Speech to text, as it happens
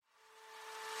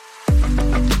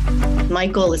My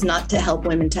goal is not to help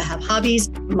women to have hobbies.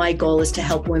 My goal is to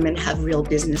help women have real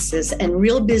businesses, and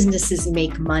real businesses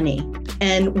make money.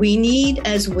 And we need,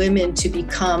 as women, to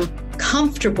become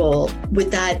comfortable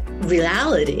with that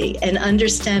reality and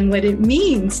understand what it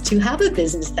means to have a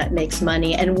business that makes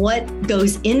money and what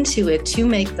goes into it to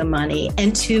make the money,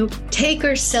 and to take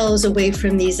ourselves away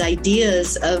from these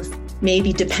ideas of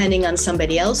maybe depending on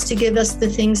somebody else to give us the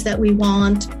things that we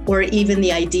want, or even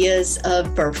the ideas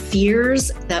of our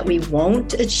fears that we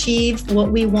won't achieve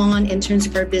what we want in terms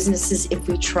of our businesses if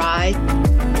we try.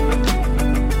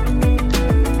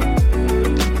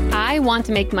 I want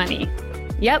to make money.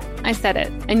 Yep, I said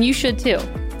it. And you should too,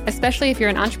 especially if you're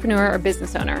an entrepreneur or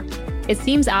business owner. It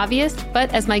seems obvious,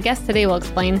 but as my guest today will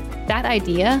explain, that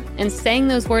idea and saying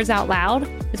those words out loud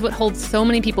is what holds so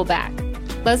many people back.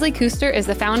 Leslie Kuster is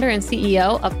the founder and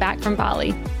CEO of Back from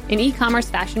Bali, an e-commerce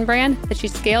fashion brand that she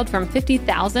scaled from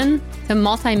 50,000 to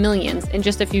multi-millions in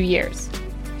just a few years.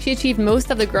 She achieved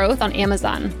most of the growth on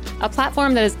Amazon, a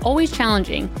platform that is always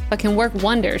challenging, but can work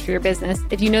wonders for your business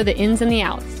if you know the ins and the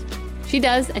outs. She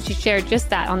does, and she shared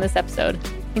just that on this episode,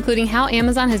 including how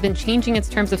Amazon has been changing its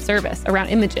terms of service around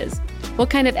images, what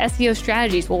kind of SEO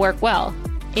strategies will work well,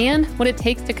 and what it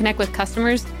takes to connect with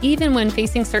customers even when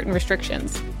facing certain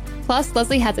restrictions. Plus,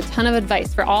 Leslie has a ton of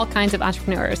advice for all kinds of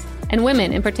entrepreneurs, and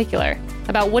women in particular,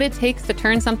 about what it takes to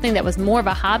turn something that was more of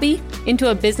a hobby into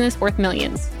a business worth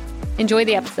millions. Enjoy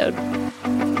the episode.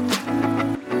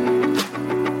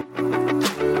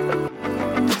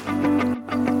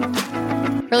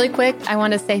 Really quick, I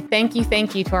want to say thank you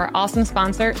to our awesome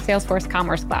sponsor, Salesforce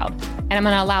Commerce Cloud. And I'm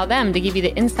going to allow them to give you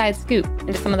the inside scoop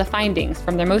into some of the findings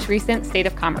from their most recent State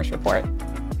of Commerce report.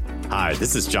 Hi,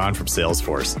 this is John from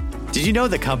Salesforce. Did you know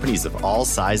that companies of all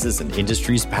sizes and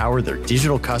industries power their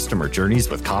digital customer journeys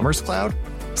with Commerce Cloud?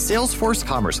 Salesforce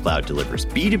Commerce Cloud delivers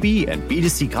B2B and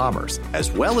B2C commerce, as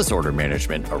well as order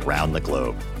management around the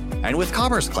globe. And with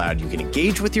Commerce Cloud, you can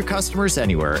engage with your customers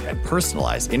anywhere and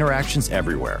personalize interactions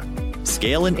everywhere.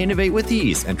 Scale and innovate with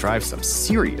ease and drive some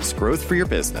serious growth for your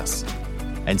business.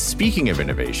 And speaking of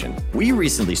innovation, we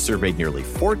recently surveyed nearly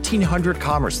 1,400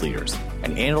 commerce leaders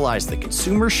and analyzed the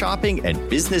consumer shopping and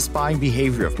business buying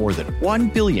behavior of more than 1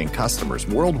 billion customers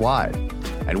worldwide.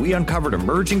 And we uncovered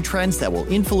emerging trends that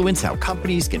will influence how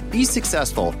companies can be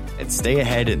successful and stay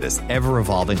ahead in this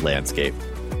ever-evolving landscape.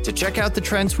 To check out the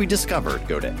trends we discovered,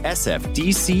 go to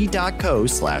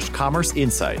sfdc.co/commerce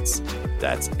insights.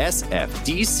 That's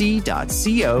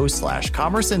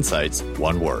sfdc.co/commerce insights,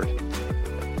 one word.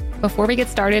 Before we get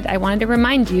started, I wanted to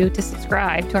remind you to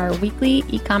subscribe to our weekly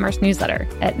e-commerce newsletter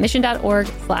at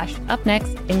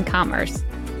mission.org/upnextincommerce.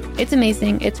 It's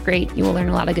amazing. It's great. You will learn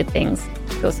a lot of good things.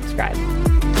 Go subscribe.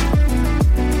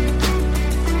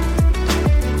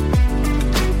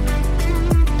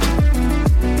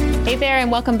 Hey there,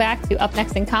 and welcome back to Up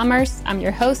Next in Commerce. I'm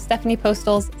your host, Stephanie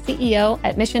Postles, CEO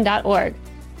at mission.org.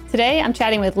 Today, I'm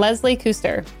chatting with Leslie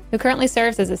Kuster, who currently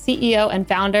serves as the CEO and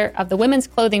founder of the women's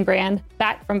clothing brand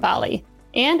Back from Bali,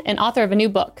 and an author of a new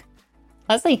book.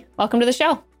 Leslie, welcome to the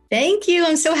show. Thank you.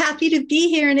 I'm so happy to be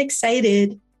here and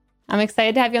excited. I'm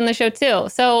excited to have you on the show too.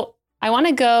 So I want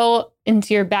to go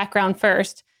into your background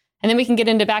first, and then we can get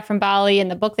into Back from Bali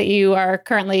and the book that you are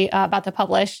currently about to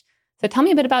publish. So tell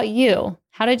me a bit about you.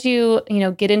 How did you,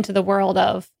 get into the world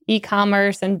of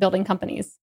e-commerce and building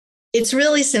companies? It's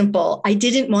really simple. I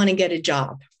didn't want to get a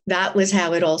job. That was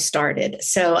how it all started.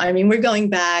 So, we're going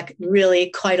back really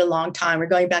quite a long time. We're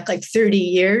going back like 30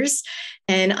 years.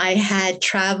 And I had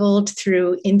traveled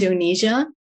through Indonesia,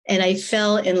 and I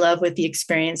fell in love with the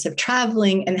experience of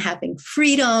traveling and having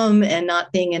freedom and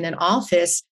not being in an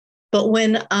office. But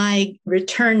when I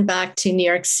returned back to New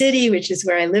York City, which is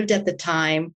where I lived at the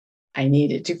time, I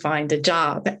needed to find a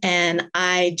job, and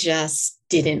I just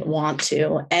didn't want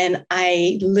to. And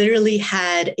I literally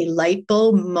had a light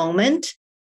bulb moment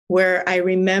where I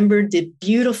remembered the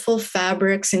beautiful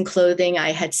fabrics and clothing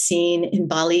I had seen in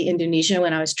Bali, Indonesia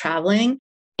when I was traveling.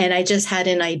 And I just had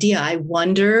an idea. I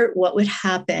wonder what would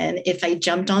happen if I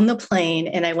jumped on the plane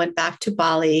and I went back to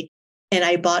Bali and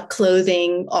I bought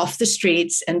clothing off the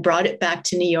streets and brought it back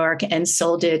to New York and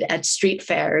sold it at street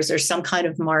fairs or some kind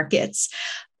of markets.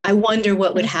 I wonder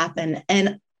what would happen.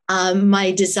 And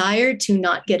my desire to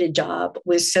not get a job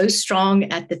was so strong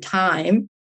at the time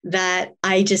that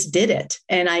I just did it.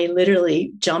 And I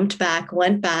literally jumped back,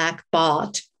 went back,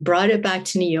 brought it back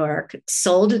to New York,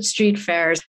 sold at street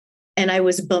fairs. And I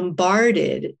was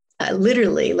bombarded,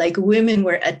 literally, like women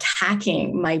were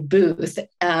attacking my booth.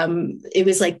 It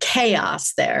was like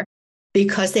chaos there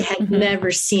because they had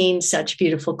never seen such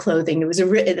beautiful clothing. It was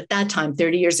at that time,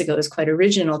 30 years ago, it was quite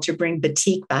original to bring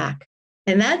batik back.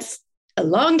 And that's a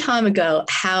long time ago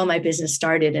how my business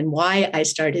started and why I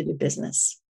started a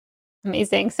business.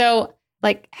 Amazing. So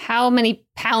like how many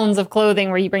pounds of clothing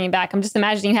were you bringing back? I'm just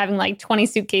imagining having like 20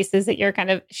 suitcases that you're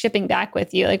kind of shipping back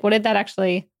with you. Like what did that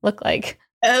actually look like?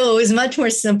 Oh, it was much more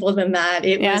simple than that.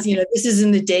 It was, this is in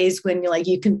the days when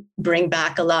you can bring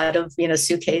back a lot of,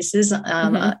 suitcases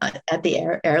at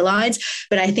the airlines.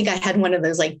 But I think I had one of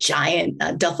those like giant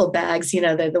duffel bags,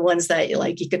 the ones that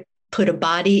like you could put a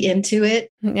body into it.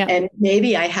 Yeah. And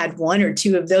maybe I had one or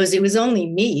two of those. It was only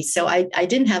me. So I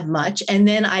didn't have much. And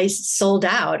then I sold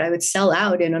out. I would sell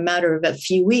out in a matter of a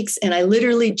few weeks. And I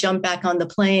literally jumped back on the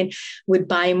plane, would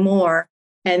buy more,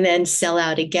 and then sell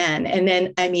out again. And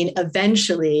then,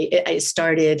 eventually I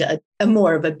started a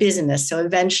more of a business. So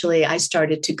eventually I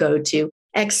started to go to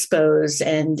expos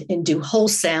and do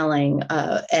wholesaling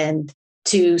and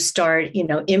to start,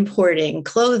 importing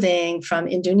clothing from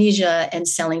Indonesia and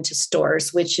selling to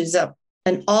stores, which is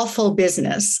an awful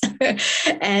business.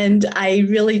 And I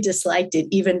really disliked it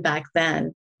even back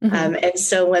then. Mm-hmm. And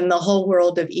so when the whole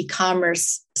world of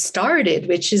e-commerce started,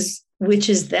 which is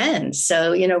then.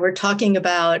 So, we're talking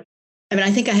about, I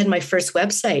think I had my first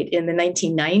website in the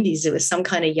 1990s. It was some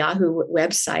kind of Yahoo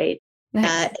website.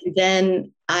 Nice.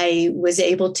 Then I was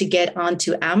able to get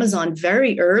onto Amazon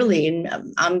very early. And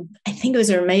I think it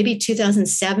was maybe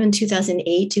 2007,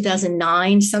 2008,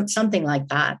 2009, something like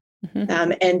that.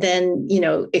 Mm-hmm. And then,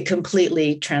 it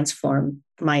completely transformed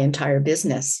my entire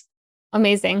business.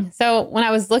 Amazing. So when I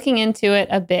was looking into it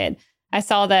a bit, I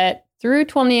saw that through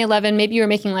 2011, maybe you were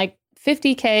making like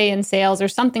 $50K in sales or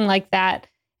something like that.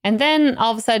 And then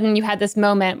all of a sudden you had this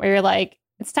moment where you're like,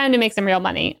 it's time to make some real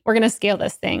money. We're going to scale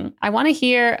this thing. I want to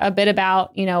hear a bit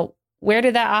about, where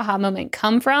did that aha moment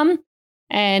come from?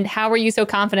 And how were you so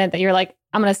confident that you're like,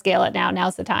 I'm going to scale it now.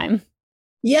 Now's the time.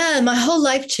 Yeah, my whole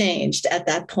life changed at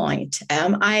that point.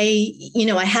 I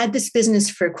had this business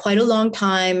for quite a long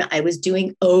time. I was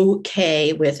doing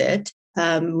okay with it.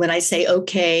 When I say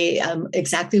okay,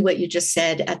 exactly what you just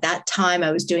said. At that time,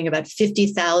 I was doing about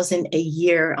 $50,000 a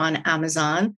year on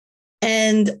Amazon.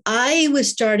 And I was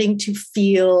starting to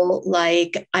feel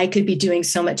like I could be doing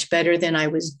so much better than I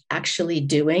was actually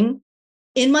doing.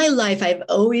 In my life,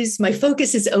 my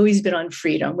focus has always been on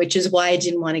freedom, which is why I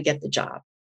didn't want to get the job.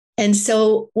 And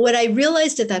so what I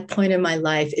realized at that point in my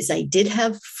life is I did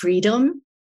have freedom,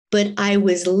 but I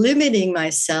was limiting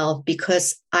myself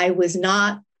because I was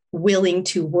not willing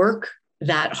to work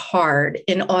that hard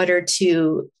in order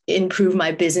to improve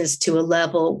my business to a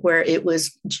level where it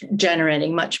was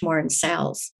generating much more in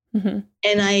sales. Mm-hmm.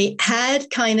 And I had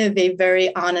kind of a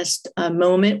very honest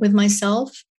moment with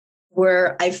myself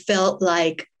where I felt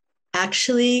like,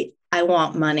 actually, I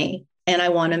want money and I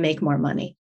want to make more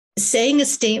money. Saying a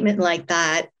statement like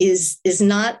that is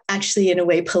not actually in a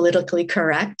way politically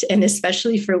correct, and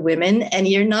especially for women. And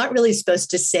you're not really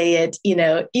supposed to say it,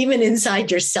 even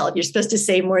inside yourself. You're supposed to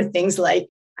say more things like,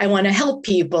 I want to help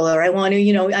people, or I want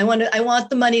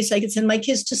the money so I can send my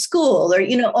kids to school,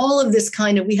 or, all of this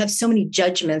kind of, we have so many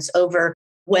judgments over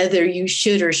whether you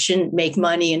should or shouldn't make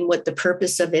money and what the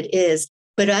purpose of it is.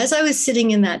 But as I was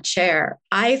sitting in that chair,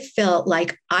 I felt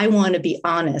like I want to be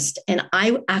honest and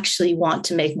I actually want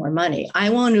to make more money. I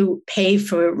want to pay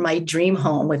for my dream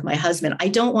home with my husband. I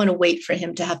don't want to wait for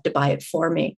him to have to buy it for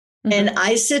me. Mm-hmm. And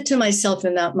I said to myself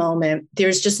in that moment,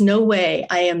 there's just no way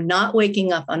I am not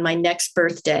waking up on my next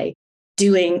birthday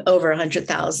doing over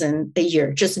 100,000 a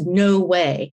year. Just no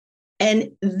way.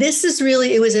 And this is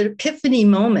really, it was an epiphany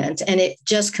moment, and it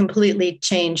just completely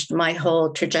changed my whole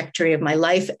trajectory of my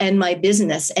life and my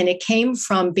business. And it came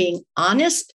from being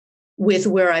honest with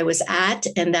where I was at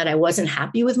and that I wasn't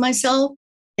happy with myself,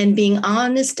 and being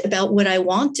honest about what I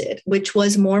wanted, which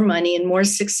was more money and more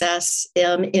success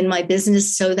in my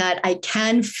business so that I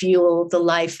can fuel the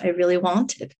life I really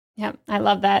wanted. Yeah, I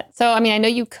love that. So, I know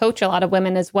you coach a lot of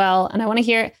women as well, and I want to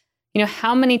hear,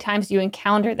 how many times do you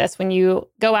encounter this when you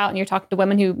go out and you're talking to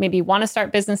women who maybe want to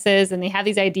start businesses and they have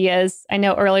these ideas? I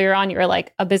know earlier on you were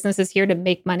like, a business is here to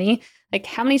make money. Like,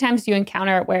 how many times do you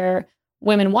encounter it where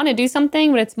women want to do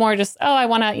something, but it's more just, oh, I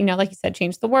want to, like you said,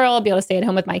 change the world, be able to stay at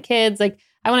home with my kids. Like,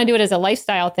 I want to do it as a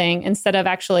lifestyle thing instead of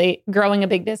actually growing a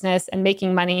big business and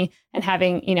making money and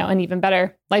having, an even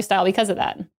better lifestyle because of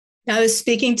that. I was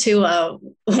speaking to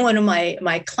one of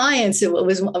my clients. It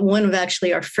was one of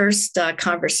actually our first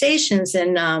conversations,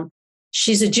 and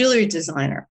she's a jewelry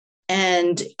designer,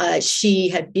 and she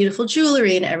had beautiful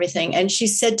jewelry and everything. And she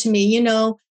said to me,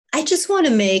 I just want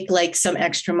to make like some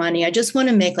extra money. I just want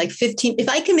to make like if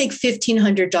I can make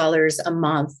 $1,500 a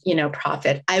month,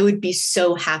 profit, I would be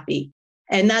so happy.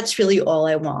 And that's really all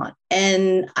I want.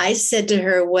 And I said to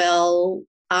her, well,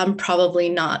 I'm probably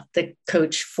not the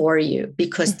coach for you,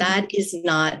 because that is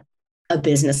not a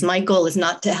business. My goal is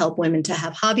not to help women to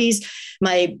have hobbies.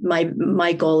 My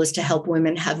goal is to help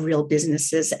women have real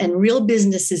businesses, and real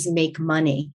businesses make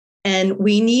money. And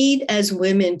we need, as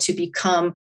women, to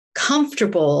become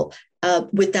comfortable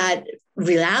with that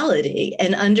reality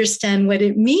and understand what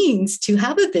it means to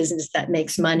have a business that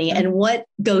makes money and what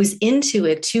goes into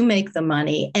it to make the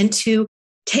money, and to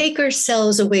take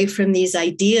ourselves away from these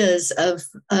ideas of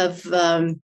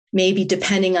maybe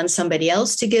depending on somebody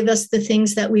else to give us the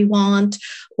things that we want,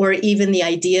 or even the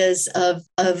ideas of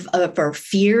our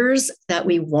fears that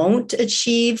we won't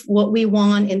achieve what we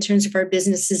want in terms of our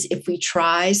businesses if we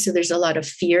try. So there's a lot of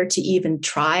fear to even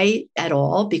try at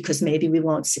all, because maybe we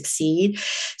won't succeed.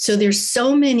 So there's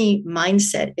so many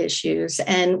mindset issues.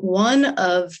 And one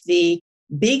of the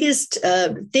biggest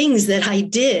things that I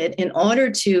did in order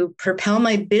to propel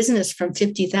my business from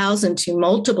 50,000 to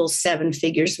multiple seven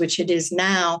figures, which it is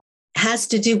now, has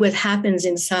to do with what happens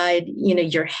inside,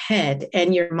 your head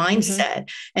and your mindset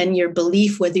and your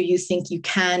belief, whether you think you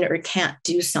can or can't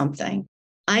do something.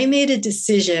 I made a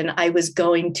decision I was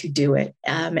going to do it.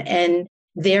 And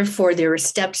therefore, there were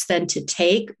steps then to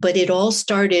take, but it all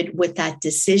started with that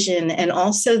decision, and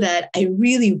also that I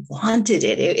really wanted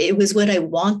it. It was what I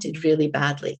wanted really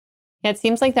badly. Yeah, it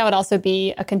seems like that would also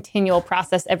be a continual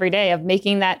process every day of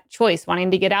making that choice,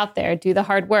 wanting to get out there, do the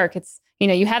hard work. It's,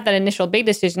 you have that initial big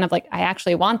decision of like, I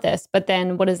actually want this, but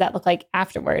then what does that look like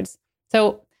afterwards?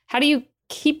 So how do you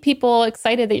keep people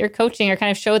excited that you're coaching, or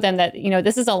kind of show them that,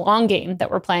 this is a long game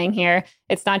that we're playing here?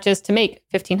 It's not just to make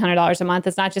 $1,500 a month.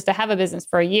 It's not just to have a business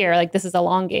for a year. Like, this is a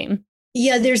long game.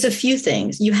 Yeah, there's a few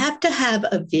things. You have to have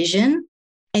a vision,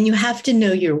 and you have to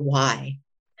know your why.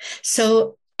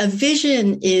 So a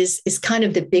vision is kind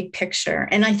of the big picture.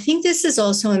 And I think this is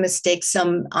also a mistake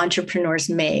some entrepreneurs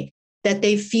make, that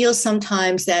they feel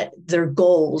sometimes that their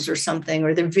goals or something,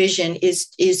 or their vision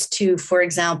is to, for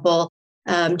example,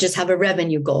 just have a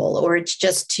revenue goal, or it's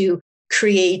just to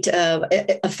create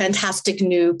a fantastic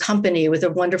new company with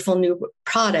a wonderful new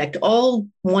product, all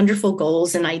wonderful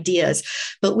goals and ideas.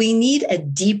 But we need a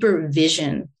deeper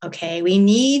vision, okay? We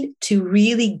need to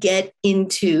really get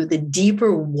into the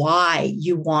deeper why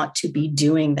you want to be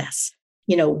doing this.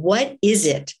 What is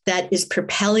it that is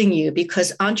propelling you?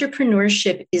 Because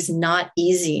entrepreneurship is not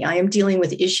easy. I am dealing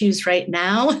with issues right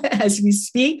now as we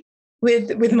speak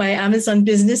with my Amazon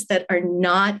business that are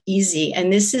not easy.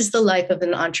 And this is the life of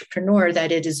an entrepreneur,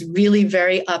 that it is really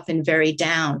very up and very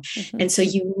down. And so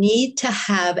you need to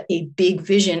have a big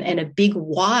vision and a big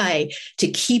why to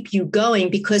keep you going,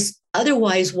 because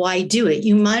otherwise, why do it?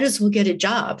 You might as well get a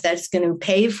job that's going to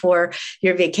pay for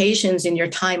your vacations and your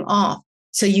time off.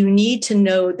 So you need to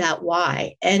know that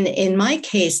why. And in my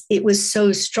case, it was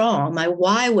so strong. My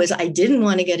why was I didn't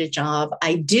want to get a job.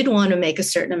 I did want to make a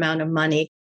certain amount of money.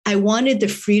 I wanted the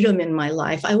freedom in my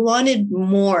life. I wanted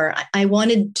more. I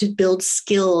wanted to build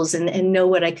skills and know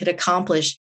what I could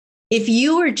accomplish. If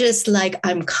you were just like,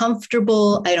 I'm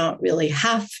comfortable, I don't really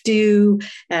have to,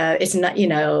 it's not,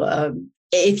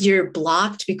 if you're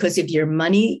blocked because of your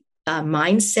money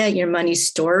mindset, your money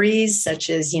stories, such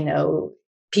as,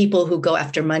 people who go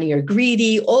after money are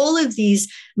greedy, all of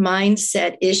these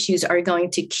mindset issues are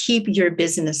going to keep your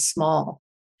business small.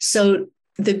 So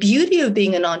the beauty of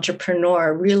being an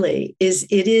entrepreneur really is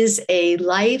it is a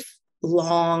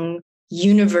lifelong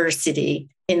university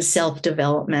in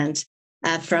self-development,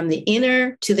 from the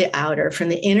inner to the outer, from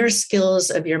the inner skills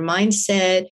of your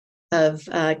mindset, of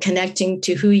connecting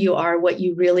to who you are, what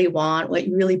you really want, what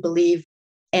you really believe,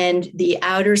 and the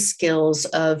outer skills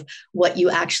of what you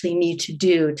actually need to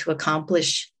do to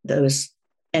accomplish those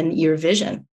and your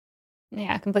vision.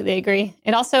 Yeah, I completely agree.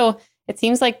 It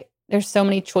seems like there's so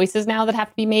many choices now that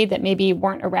have to be made that maybe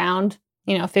weren't around,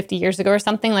 50 years ago or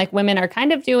something. Like, women are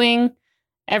kind of doing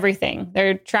everything.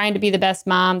 They're trying to be the best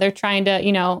mom. They're trying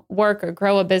to, work or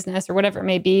grow a business or whatever it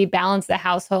may be, balance the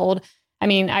household. I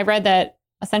mean, I read that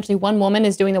essentially one woman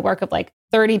is doing the work of like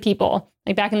 30 people.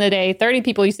 Like, back in the day, 30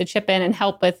 people used to chip in and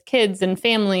help with kids and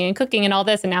family and cooking and all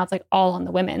this. And now it's like all on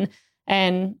the women.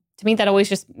 And to me, that always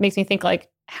just makes me think, like,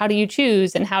 how do you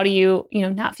choose, and how do you,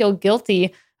 not feel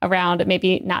guilty around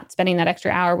maybe not spending that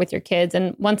extra hour with your kids?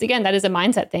 And once again, that is a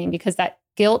mindset thing, because that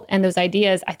guilt and those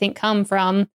ideas, I think, come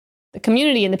from the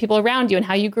community and the people around you and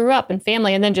how you grew up and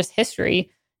family, and then just history.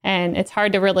 And it's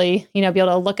hard to really, be able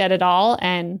to look at it all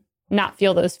and not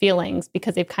feel those feelings,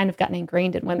 because they've kind of gotten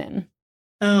ingrained in women.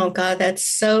 Oh, God, that's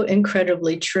so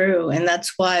incredibly true. And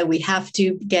that's why we have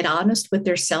to get honest with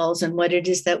ourselves and what it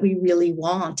is that we really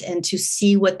want, and to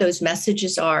see what those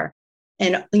messages are,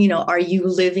 And, are you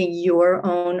living your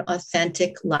own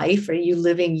authentic life? Are you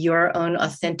living your own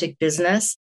authentic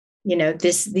business?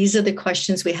 These are the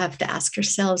questions we have to ask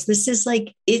ourselves. This is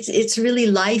like, it's really,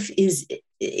 life is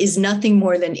nothing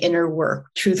more than inner work.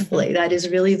 Truthfully, mm-hmm. That is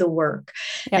really the work.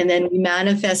 Yep. And then we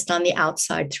manifest on the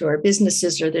outside through our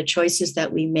businesses or the choices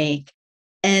that we make.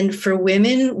 And for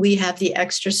women, we have the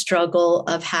extra struggle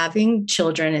of having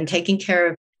children and taking care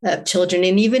of children.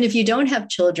 And even if you don't have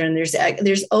children,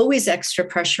 there's always extra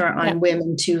pressure on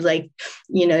women to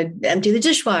empty the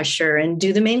dishwasher and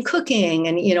do the main cooking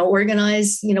and,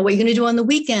 organize, what you're going to do on the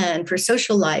weekend for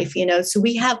social life, so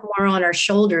we have more on our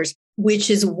shoulders,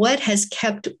 which is what has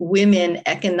kept women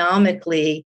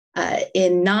economically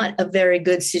in not a very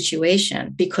good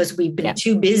situation, because we've been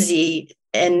too busy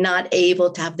and not able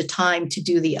to have the time to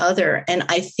do the other. And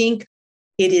I think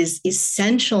it is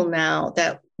essential now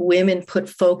that women put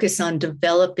focus on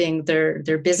developing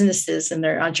their businesses and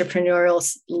their entrepreneurial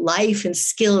life and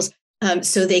skills,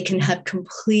 so they can have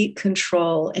complete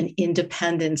control and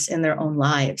independence in their own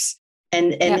lives.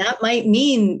 And that might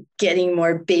mean getting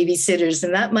more babysitters,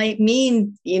 and that might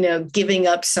mean, giving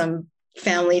up some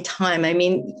family time. I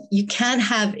mean, you can't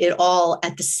have it all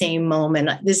at the same moment.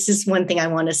 This is one thing I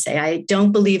want to say. I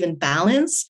don't believe in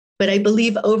balance, but I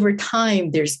believe over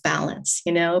time there's balance,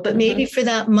 but maybe for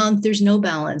that month, there's no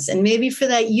balance. And maybe for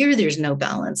that year, there's no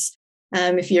balance.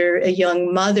 If you're a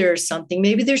young mother or something,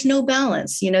 maybe there's no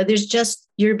balance. There's just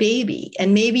your baby.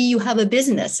 And maybe you have a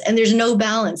business and there's no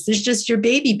balance. There's just your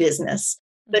baby business.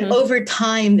 But over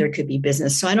time, there could be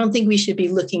business. So I don't think we should be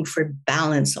looking for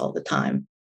balance all the time.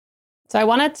 So I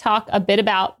want to talk a bit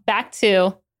about back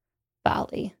from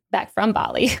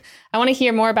Bali. I want to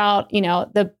hear more about,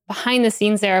 the behind the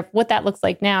scenes there of what that looks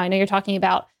like now. I know you're talking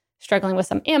about struggling with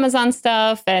some Amazon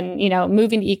stuff and,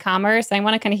 moving to e-commerce. I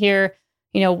want to kind of hear,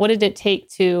 what did it take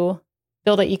to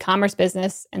build an e-commerce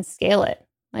business and scale it?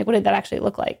 Like, what did that actually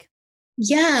look like?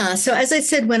 Yeah. So as I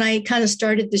said, when I kind of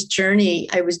started this journey,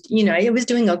 I was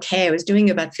doing okay. I was doing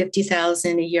about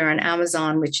 50,000 a year on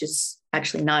Amazon, which is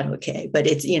actually not okay, but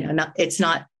it's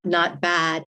not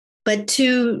bad. But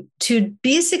to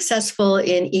be successful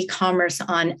in e-commerce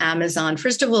on Amazon,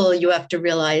 first of all, you have to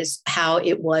realize how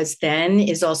it was then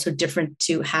is also different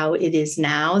to how it is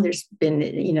now. There's been,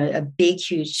 a big,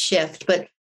 huge shift, but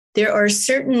there are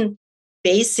certain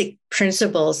basic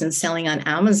principles in selling on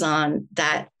Amazon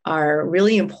that are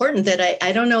really important that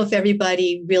I don't know if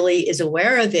everybody really is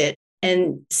aware of it.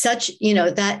 And such,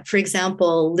 that, for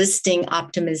example, listing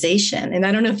optimization. And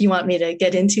I don't know if you want me to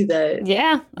get into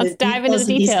let's dive into the details.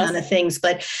 These kind of things.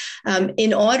 But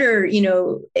in order,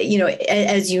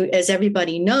 as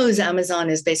everybody knows, Amazon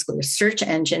is basically a search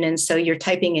engine. And so you're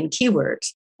typing in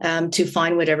keywords to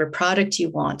find whatever product you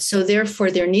want. So therefore,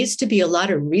 there needs to be a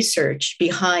lot of research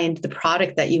behind the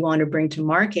product that you want to bring to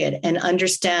market and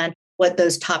understand what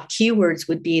those top keywords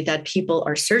would be that people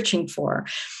are searching for.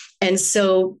 And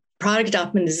so product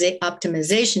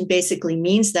optimization basically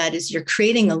means that is you're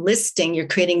creating a listing, you're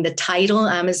creating the title.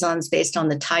 Amazon's based on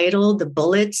the title, the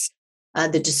bullets,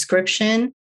 the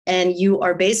description, and you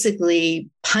are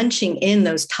basically punching in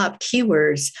those top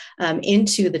keywords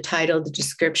into the title, the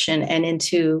description, and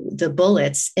into the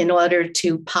bullets in order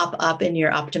to pop up in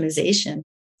your optimization.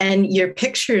 And your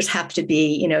pictures have to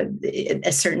be,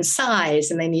 a certain size,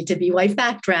 and they need to be white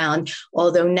background.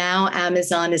 Although now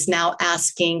Amazon is now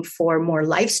asking for more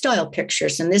lifestyle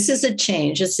pictures. And this is a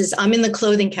change. I'm in the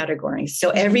clothing category.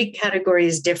 So every category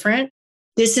is different.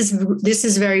 This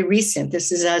is very recent.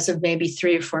 This is as of maybe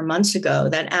 3 or 4 months ago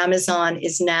that Amazon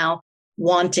is now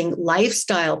wanting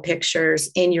lifestyle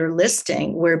pictures in your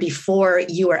listing, where before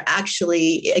you are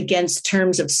actually against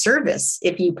terms of service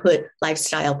if you put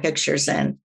lifestyle pictures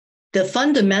in. The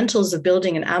fundamentals of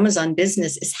building an Amazon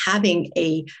business is having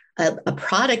a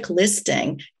product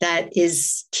listing that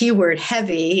is keyword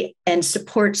heavy and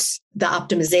supports the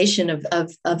optimization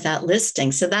of that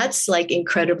listing. So that's like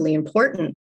incredibly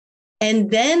important.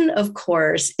 And then, of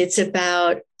course, it's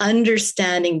about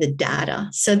understanding the data.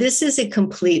 So this is a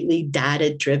completely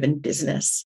data-driven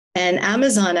business. And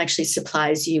Amazon actually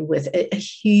supplies you with a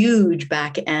huge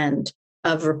back end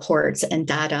of reports and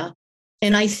data.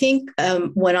 And I think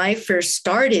when I first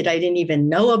started, I didn't even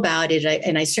know about it.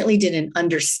 And I certainly didn't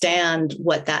understand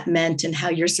what that meant and how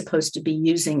you're supposed to be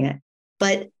using it.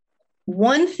 But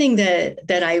one thing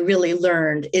that I really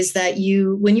learned is that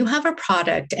when you have a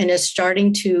product and is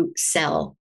starting to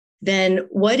sell, then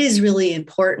what is really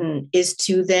important is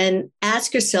to then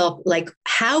ask yourself, like,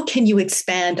 how can you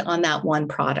expand on that one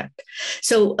product?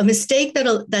 So a mistake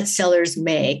that sellers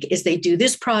make is they do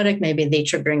this product, maybe they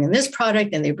bring in this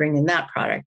product and they bring in that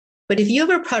product. But if you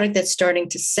have a product that's starting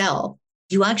to sell,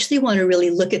 you actually want to really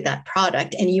look at that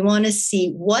product and you want to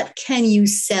see what can you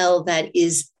sell that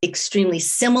is extremely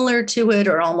similar to it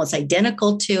or almost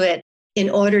identical to it in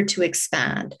order to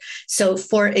expand. So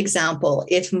for example,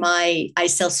 if I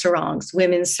sell sarongs,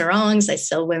 women's sarongs, I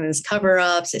sell women's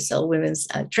cover-ups, I sell women's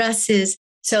dresses.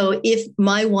 So if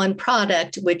my one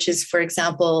product, which is, for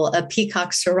example, a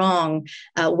peacock sarong,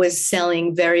 was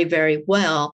selling very, very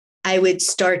well, I would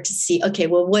start to see, okay,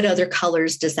 well, what other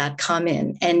colors does that come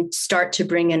in? And start to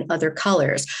bring in other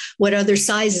colors. What other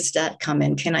sizes does that come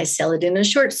in? Can I sell it in a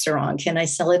short sarong? Can I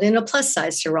sell it in a plus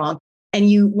size sarong? And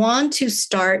you want to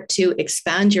start to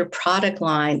expand your product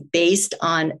line based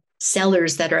on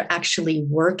sellers that are actually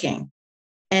working.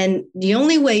 And the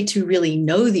only way to really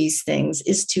know these things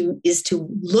is to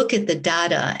look at the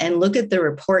data and look at the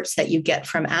reports that you get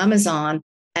from Amazon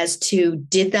as to,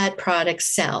 did that product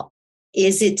sell?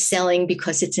 Is it selling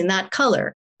because it's in that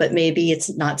color? But maybe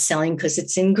it's not selling because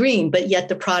it's in green, but yet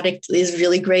the product is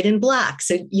really great in black.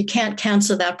 So you can't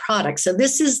cancel that product. So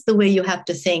this is the way you have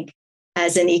to think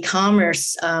as an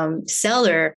e-commerce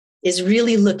seller, is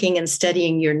really looking and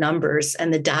studying your numbers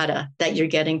and the data that you're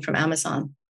getting from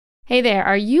Amazon. Hey there,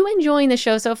 are you enjoying the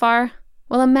show so far?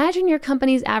 Well, imagine your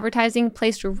company's advertising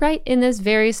placed right in this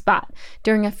very spot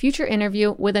during a future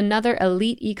interview with another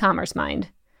elite e-commerce mind.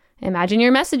 Imagine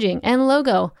your messaging and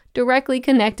logo directly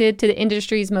connected to the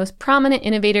industry's most prominent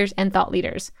innovators and thought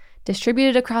leaders,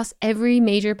 distributed across every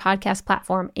major podcast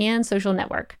platform and social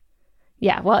network.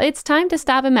 Yeah, well, it's time to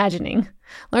stop imagining.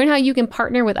 Learn how you can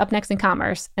partner with UpNext in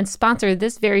Commerce and sponsor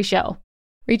this very show.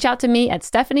 Reach out to me at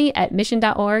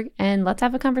Stephanie@mission.org and let's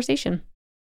have a conversation.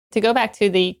 To go back to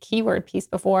the keyword piece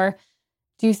before,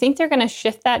 do you think they're going to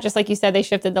shift that? Just like you said, they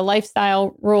shifted the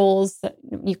lifestyle rules.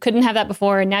 You couldn't have that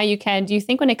before, and now you can. Do you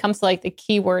think when it comes to like the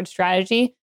keyword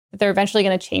strategy, that they're eventually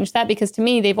going to change that? Because to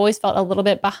me, they've always felt a little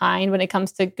bit behind when it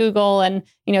comes to Google and,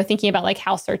 thinking about like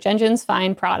how search engines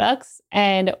find products.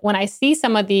 And when I see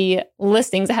some of the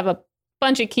listings that have a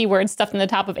bunch of keywords stuffed in the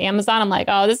top of Amazon, I'm like,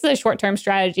 oh, this is a short-term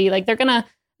strategy. Like they're going to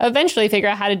eventually figure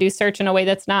out how to do search in a way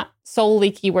that's not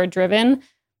solely keyword driven.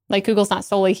 Like Google's not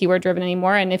solely keyword driven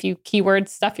anymore. And if you keyword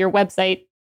stuff your website,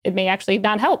 it may actually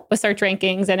not help with search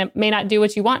rankings and it may not do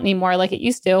what you want anymore like it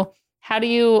used to. How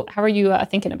are you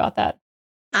thinking about that?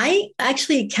 I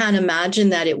actually can't imagine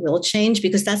that it will change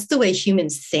because that's the way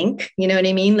humans think. You know what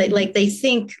I mean? Like they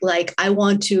think like, I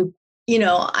want to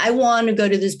go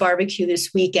to this barbecue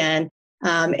this weekend.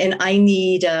 And I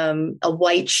need a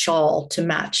white shawl to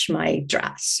match my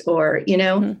dress, or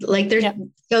like there's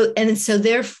so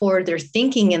therefore they're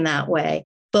thinking in that way.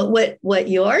 But what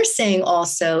you're saying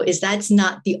also is that's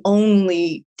not the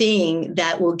only thing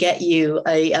that will get you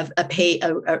a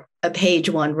page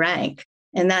one rank,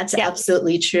 and that's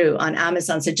absolutely true on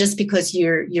Amazon. So just because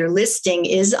your listing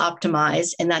is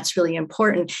optimized and that's really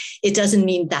important, it doesn't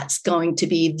mean that's going to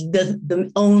be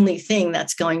the only thing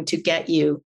that's going to get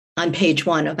you on page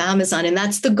one of Amazon. And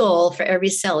that's the goal for every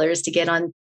seller, is to get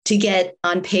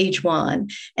on page one.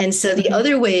 And so the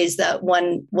other ways that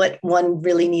what one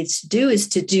really needs to do is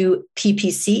to do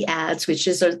PPC ads,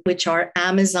 which are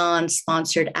Amazon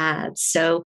sponsored ads.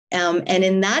 So, and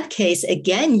in that case,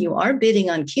 again, you are bidding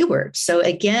on keywords. So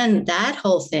again, that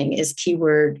whole thing is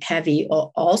keyword heavy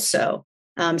also.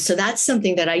 So that's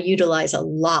something that I utilize a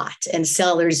lot and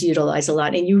sellers utilize a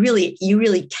lot. And you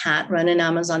really can't run an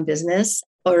Amazon business,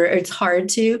 or it's hard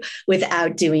to,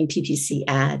 without doing PPC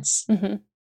ads. Mm-hmm.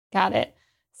 Got it.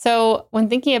 So when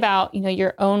thinking about,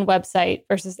 your own website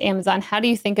versus Amazon, how do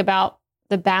you think about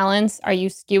the balance? Are you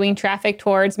skewing traffic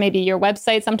towards maybe your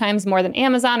website sometimes more than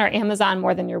Amazon, or Amazon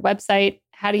more than your website?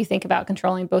 How do you think about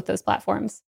controlling both those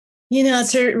platforms?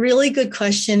 It's a really good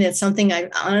question. It's something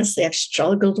I've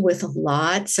struggled with a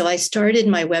lot. So I started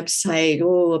my website,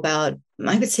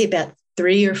 about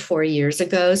 3 or 4 years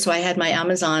ago. So I had my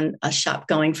Amazon shop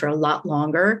going for a lot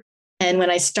longer. And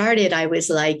when I started, I was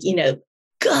like,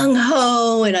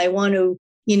 gung-ho, and I want to,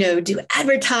 do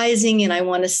advertising, and I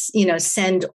want to,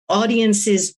 send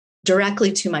audiences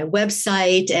directly to my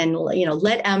website and,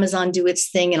 let Amazon do its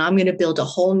thing. And I'm going to build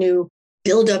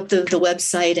up the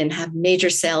website and have major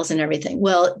sales and everything.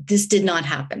 Well, this did not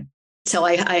happen. So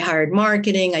I hired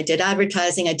marketing, I did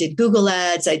advertising, I did Google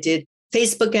ads, I did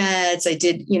Facebook ads, I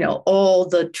did, all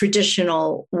the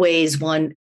traditional ways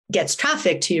one gets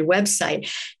traffic to your website.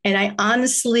 And I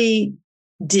honestly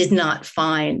did not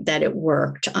find that it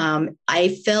worked.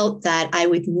 I felt that I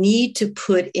would need to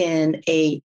put in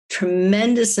a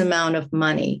tremendous amount of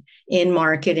money in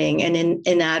marketing and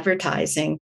in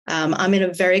advertising. I'm in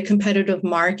a very competitive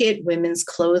market, women's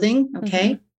clothing.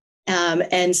 Okay. Mm-hmm.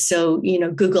 And so,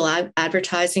 Google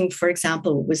advertising, for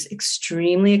example, was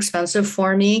extremely expensive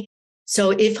for me.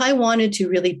 So if I wanted to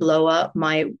really blow up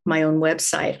my own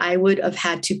website, I would have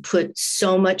had to put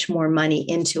so much more money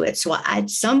into it. So at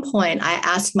some point, I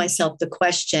asked myself the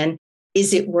question,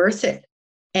 is it worth it?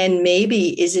 And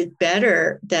maybe is it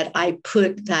better that I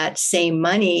put that same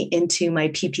money into my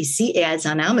PPC ads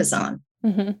on Amazon?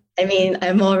 Mm-hmm. I mean,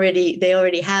 they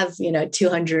already have,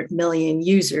 200 million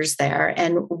users there.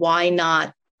 And why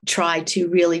not try to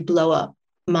really blow up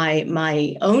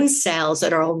my own sales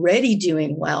that are already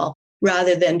doing well,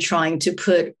 rather than trying to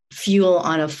put fuel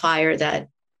on a fire that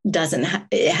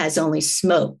it has only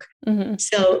smoke. Mm-hmm.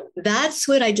 So that's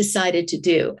what I decided to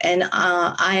do. And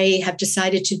I have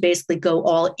decided to basically go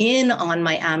all in on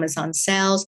my Amazon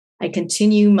sales. I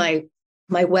continue my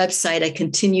website. I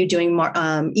continue doing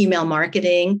email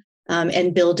marketing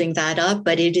and building that up,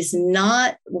 but it is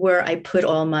not where I put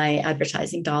all my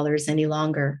advertising dollars any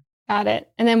longer. Got it.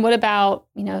 And then what about,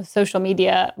 social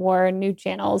media or new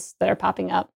channels that are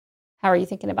popping up? How are you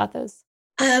thinking about those?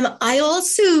 I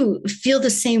also feel the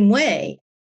same way.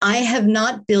 I have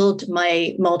not built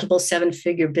my multiple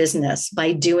 7-figure business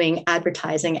by doing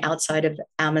advertising outside of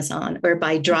Amazon or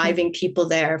by driving people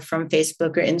there from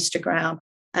Facebook or Instagram.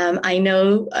 I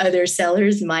know other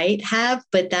sellers might have,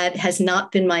 but that has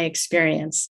not been my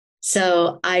experience.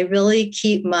 So I really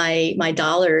keep my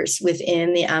dollars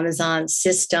within the Amazon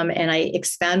system, and I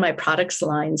expand my products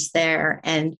lines there.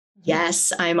 And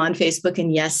yes, I'm on Facebook,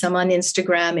 and yes, I'm on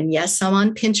Instagram, and yes, I'm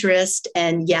on Pinterest,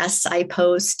 and yes, I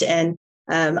post, and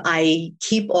I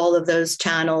keep all of those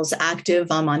channels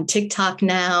active. I'm on TikTok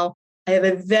now. I have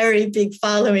a very big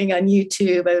following on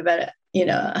YouTube. I have about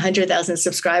 100,000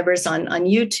 subscribers on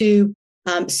YouTube.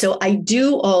 So I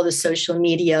do all the social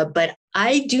media, but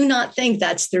I do not think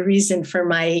that's the reason for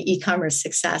my e-commerce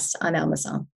success on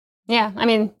Amazon. Yeah, I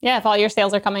mean, if all your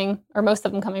sales are coming, or most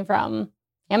of them coming from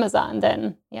Amazon,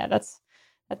 then that's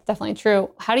definitely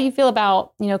true. How do you feel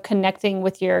about, connecting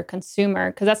with your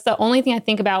consumer? Because that's the only thing I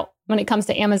think about when it comes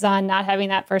to Amazon, not having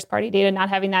that first party data, not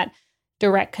having that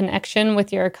direct connection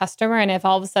with your customer. And if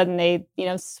all of a sudden they,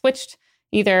 switched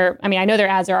either, I know their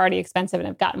ads are already expensive and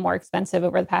have gotten more expensive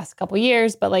over the past couple of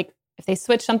years, but like if they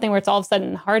switch something where it's all of a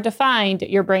sudden hard to find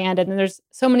your brand, and then there's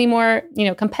so many more,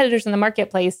 competitors in the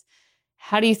marketplace,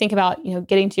 how do you think about,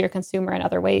 getting to your consumer in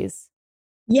other ways?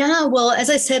 Yeah, well, as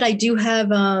I said, I do have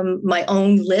my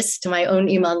own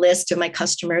email list of my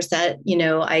customers that,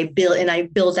 I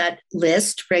build that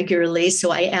list regularly.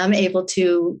 So I am able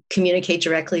to communicate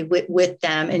directly with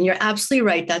them. And you're absolutely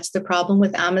right. That's the problem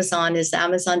with Amazon, is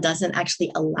Amazon doesn't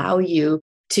actually allow you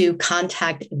to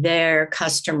contact their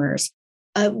customers.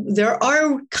 There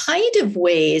are kind of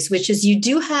ways, which is you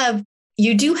do have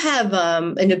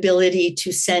an ability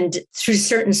to send through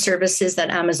certain services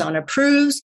that Amazon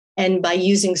approves. And by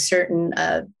using certain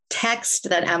text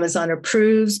that Amazon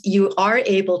approves, you are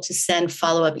able to send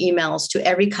follow-up emails to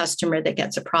every customer that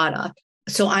gets a product.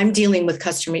 So I'm dealing with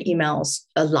customer emails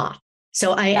a lot.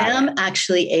 So I am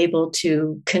actually able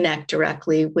to connect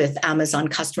directly with Amazon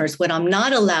customers. What I'm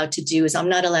not allowed to do is I'm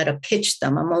not allowed to pitch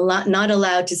them. I'm not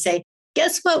allowed to say,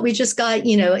 guess what? We just got,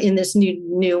 in this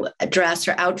new dress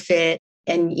or outfit,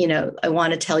 and, I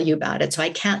want to tell you about it. So I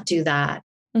can't do that.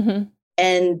 Mm-hmm.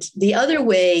 And the other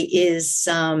way is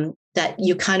that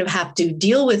you kind of have to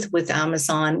deal with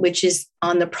Amazon, which is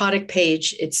on the product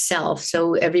page itself.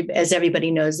 So as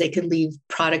everybody knows, they could leave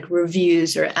product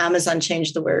reviews, or Amazon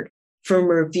changed the word from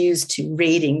reviews to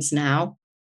ratings now.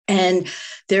 And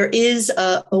there is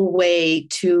a way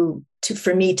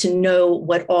for me to know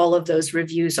what all of those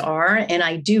reviews are. And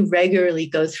I do regularly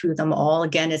go through them all.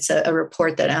 Again, it's a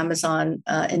report that Amazon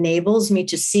enables me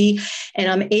to see, and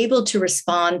I'm able to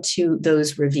respond to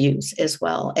those reviews as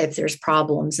well if there's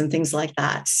problems and things like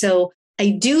that. So I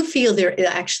do feel there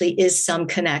actually is some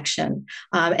connection.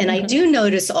 And I do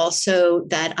notice also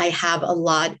that I have a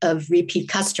lot of repeat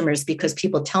customers because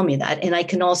people tell me that. And I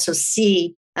can also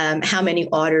see how many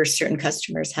orders certain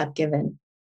customers have given.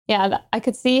 Yeah, I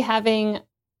could see having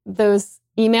those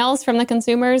emails from the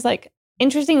consumers, like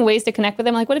interesting ways to connect with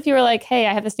them. Like, what if you were like, hey,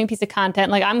 I have this new piece of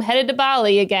content. Like, I'm headed to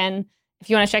Bali again. If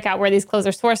you want to check out where these clothes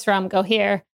are sourced from, go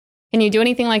here. Can you do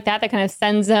anything like that kind of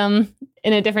sends them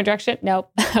in a different direction? Nope.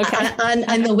 Okay.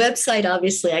 On the website,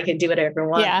 obviously, I can do whatever I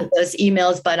want with those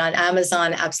emails, but on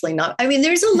Amazon, absolutely not.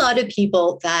 There's a lot of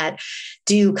people that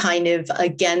do kind of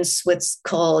against what's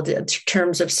called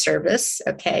terms of service.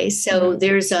 Okay, so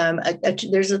there's a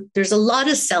lot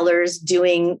of sellers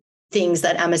doing things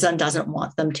that Amazon doesn't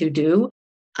want them to do.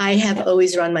 I have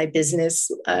always run my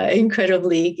business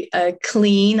incredibly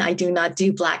clean. I do not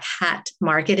do black hat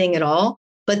marketing at all.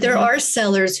 But there are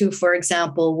sellers who, for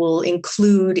example, will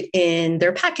include in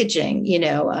their packaging,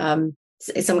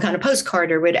 some kind of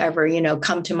postcard or whatever,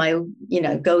 come to my,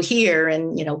 go here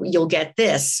and, you'll get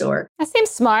this or. That seems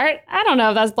smart. I don't know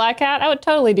if that's Black Hat. I would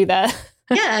totally do that.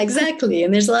 Yeah, exactly.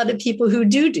 And there's a lot of people who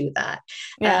do that.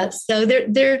 Yeah. So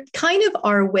there kind of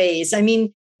are ways. I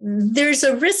mean, there's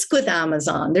a risk with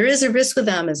Amazon. There is a risk with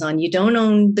Amazon. You don't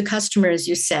own the customer, as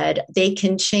you said. They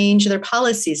can change their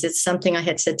policies. It's something I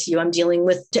had said to you. I'm dealing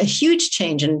with a huge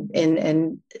change in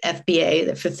FBA,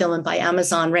 the fulfillment by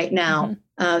Amazon right now.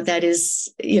 That is,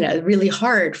 really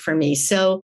hard for me.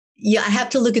 So yeah, I have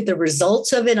to look at the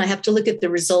results of it. I have to look at the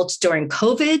results during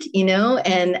COVID,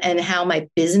 and how my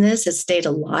business has stayed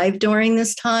alive during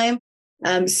this time.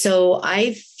 So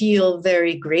I feel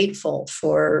very grateful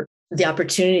for the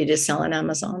opportunity to sell on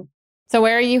Amazon. So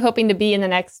where are you hoping to be in the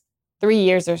next 3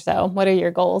 years or so? What are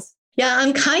your goals? Yeah,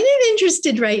 I'm kind of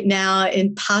interested right now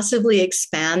in possibly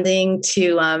expanding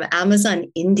to Amazon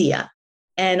India.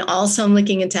 And also I'm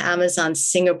looking into Amazon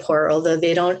Singapore, although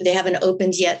they haven't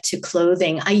opened yet to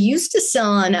clothing. I used to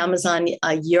sell on Amazon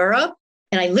Europe,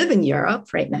 and I live in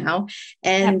Europe right now.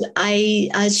 And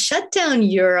I shut down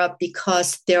Europe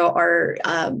because there are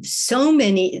so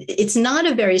many, it's not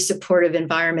a very supportive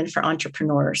environment for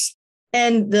entrepreneurs.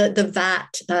 And the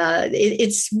VAT,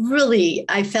 it's really,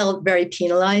 I felt very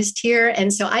penalized here.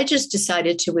 And so I just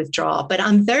decided to withdraw. But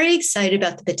I'm very excited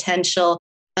about the potential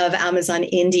of Amazon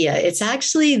India. It's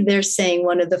actually, they're saying,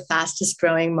 one of the fastest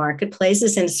growing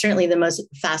marketplaces and certainly the most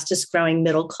fastest growing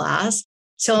middle class.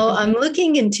 So I'm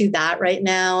looking into that right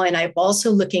now. And I'm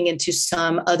also looking into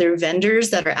some other vendors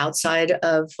that are outside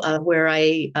of where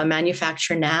I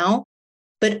manufacture now.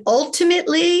 But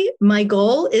ultimately, my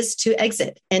goal is to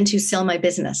exit and to sell my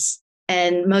business.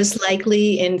 And most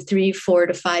likely in 3, 4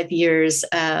 to 5 years,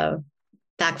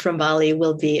 Back from Bali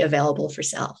will be available for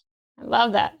sale. I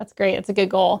love that. That's great. It's a good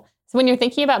goal. So when you're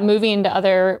thinking about moving into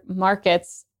other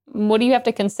markets, what do you have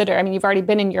to consider? I mean, you've already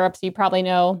been in Europe, so you probably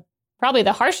know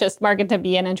the harshest market to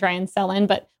be in and try and sell in.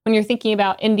 But when you're thinking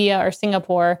about India or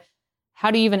Singapore, how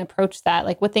do you even approach that?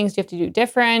 Like, what things do you have to do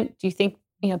different? Do you think,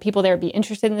 people there would be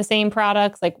interested in the same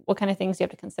products? Like, what kind of things do you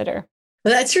have to consider?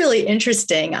 Well, that's really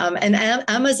interesting. And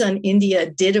Amazon India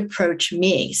did approach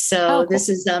me. So This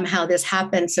is how this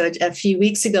happened. So a few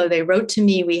weeks ago, they wrote to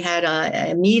me. We had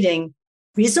a meeting.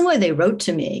 Reason why they wrote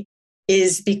to me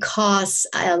is because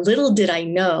little did I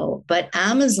know, but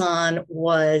Amazon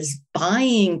was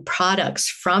buying products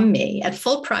from me at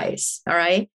full price, all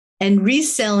right, and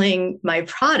reselling my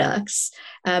products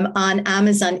on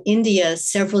Amazon India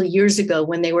several years ago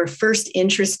when they were first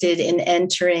interested in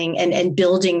entering and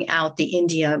building out the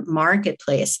India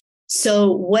marketplace.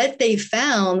 So what they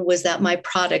found was that my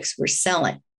products were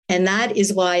selling. And that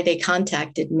is why they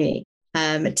contacted me.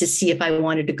 To see if I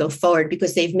wanted to go forward,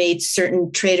 because they've made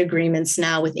certain trade agreements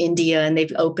now with India, and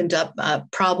they've opened up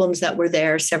problems that were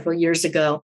there several years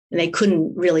ago, and they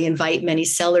couldn't really invite many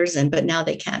sellers in, but now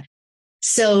they can.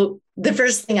 So the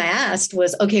first thing I asked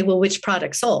was, okay, well, which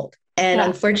product sold? And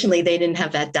unfortunately, they didn't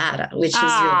have that data, which is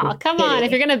really come on.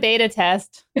 If you're going to beta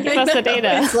test, give us the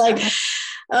data. It's like,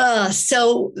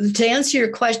 so to answer your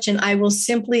question, I'm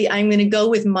going to go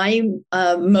with my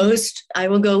most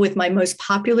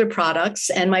popular products,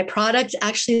 and my product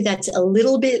actually that's a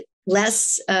little bit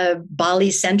less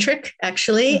Bali centric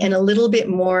actually, and a little bit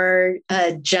more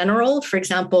general. For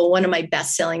example, one of my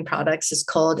best selling products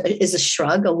is a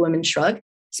shrug, a women's shrug.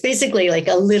 It's basically like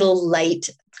a little light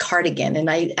cardigan, and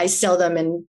I sell them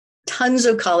in tons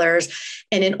of colors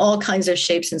and in all kinds of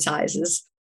shapes and sizes.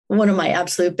 One of my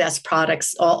absolute best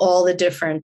products, all the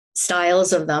different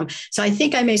styles of them. So I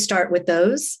think I may start with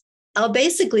those. I'll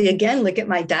basically, again, look at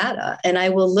my data, and I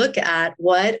will look at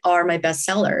what are my best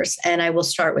sellers, and I will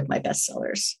start with my best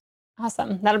sellers.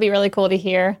 Awesome. That'll be really cool to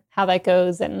hear how that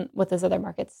goes and what those other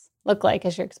markets look like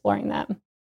as you're exploring that.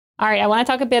 All right. I want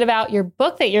to talk a bit about your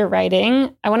book that you're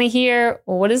writing. I want to hear,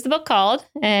 what is the book called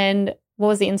and what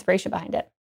was the inspiration behind it?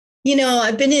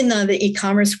 I've been in the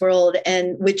e-commerce world,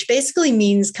 and which basically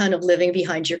means kind of living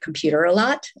behind your computer a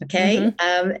lot. Okay.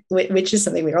 Which is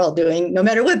something we're all doing, no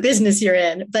matter what business you're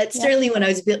in. But certainly when I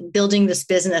was building this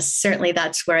business, certainly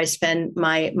that's where I spend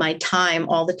my time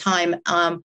all the time.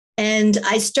 And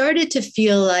I started to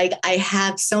feel like I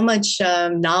have so much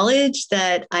knowledge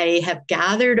that I have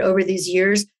gathered over these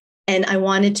years, and I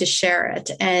wanted to share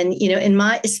it. And,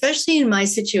 especially in my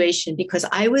situation, because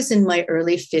I was in my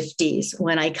early 50s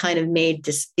when I kind of made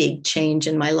this big change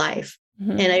in my life.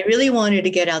 And I really wanted to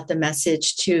get out the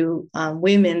message to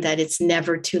women that it's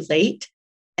never too late.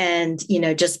 And,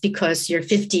 just because you're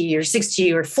 50 or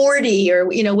 60 or 40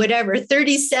 or, whatever,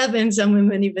 37, some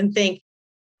women even think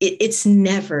it's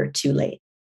never too late.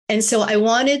 And so I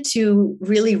wanted to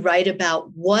really write about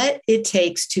what it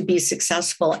takes to be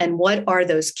successful and what are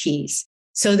those keys.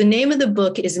 So the name of the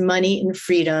book is Money and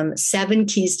Freedom, 7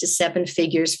 Keys to 7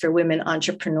 Figures for Women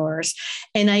Entrepreneurs.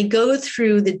 And I go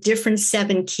through the different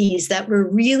 7 keys that were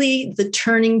really the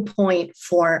turning point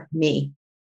for me.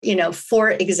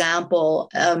 For example,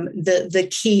 the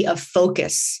key of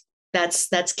focus.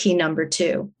 That's key number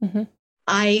 2. Mm-hmm.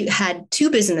 I had 2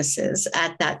 businesses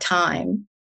at that time,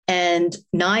 and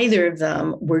neither of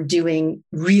them were doing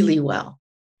really well.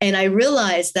 And I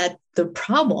realized that the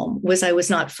problem was I was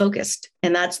not focused,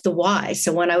 and that's the why.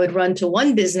 So when I would run to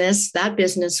one business, that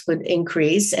business would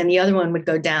increase and the other one would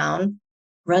go down.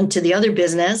 Run to the other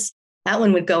business, that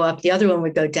one would go up, the other one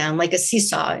would go down, like a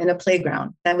seesaw in a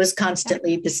playground. That was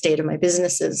constantly the state of my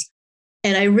businesses.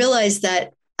 And I realized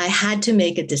that I had to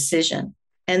make a decision.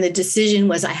 And the decision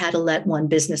was I had to let one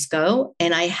business go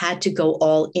and I had to go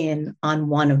all in on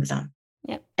one of them.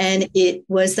 Yep. And it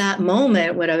was that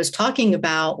moment what I was talking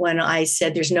about when I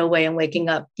said, there's no way I'm waking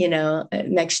up,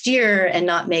 next year and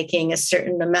not making a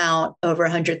certain amount over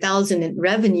 100,000 in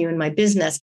revenue in my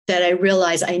business, that I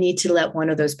realized I need to let one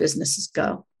of those businesses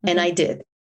go. Mm-hmm. And I did.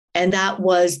 And that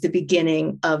was the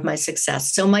beginning of my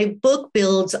success. So my book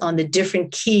builds on the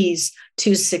different keys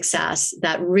to success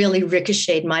that really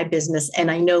ricocheted my business, and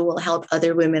I know will help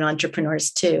other women entrepreneurs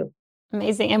too.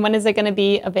 Amazing. And when is it going to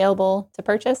be available to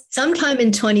purchase? Sometime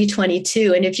in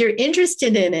 2022. And if you're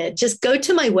interested in it, just go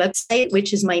to my website,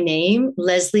 which is my name,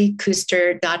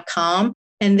 LeslieKuster.com.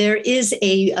 And there is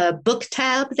a book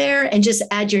tab there, and just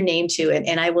add your name to it.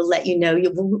 And I will let you know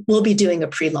we'll be doing a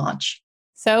pre-launch.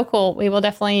 So cool. We will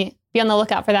definitely be on the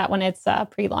lookout for that when it's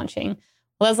pre-launching.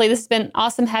 Leslie, this has been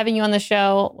awesome having you on the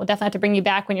show. We'll definitely have to bring you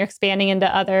back when you're expanding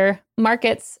into other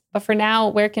markets. But for now,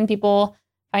 where can people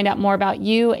find out more about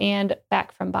you and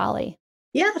Back from Bali?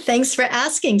 Yeah, thanks for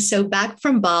asking. So Back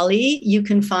from Bali, you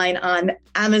can find on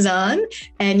Amazon,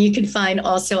 and you can find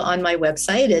also on my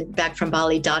website at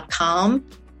backfrombali.com.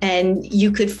 And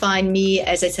you could find me,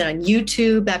 as I said, on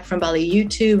YouTube, Back from Bali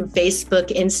YouTube,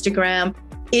 Facebook, Instagram.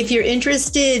 If you're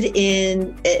interested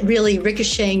in really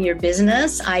ricocheting your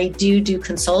business, I do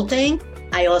consulting.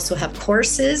 I also have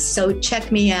courses. So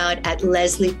check me out at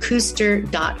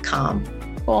LeslieKuster.com.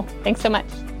 Cool. Thanks so much.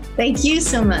 Thank you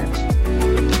so much.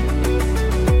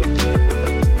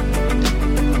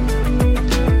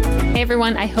 Hey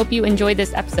everyone, I hope you enjoyed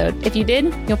this episode. If you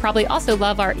did, you'll probably also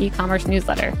love our e-commerce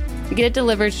newsletter. To get it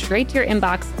delivered straight to your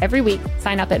inbox every week,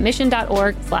 sign up at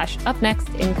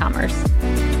mission.org/upnextincommerce.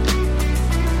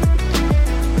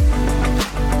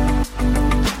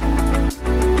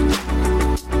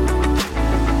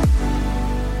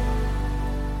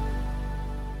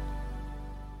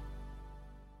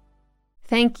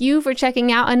 Thank you for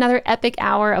checking out another epic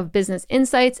hour of business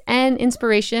insights and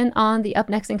inspiration on the Up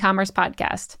Next in Commerce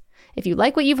podcast. If you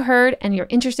like what you've heard and you're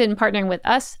interested in partnering with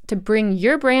us to bring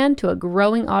your brand to a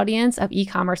growing audience of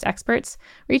e-commerce experts,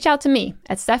 reach out to me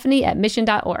at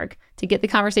Stephanie@mission.org to get the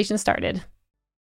conversation started.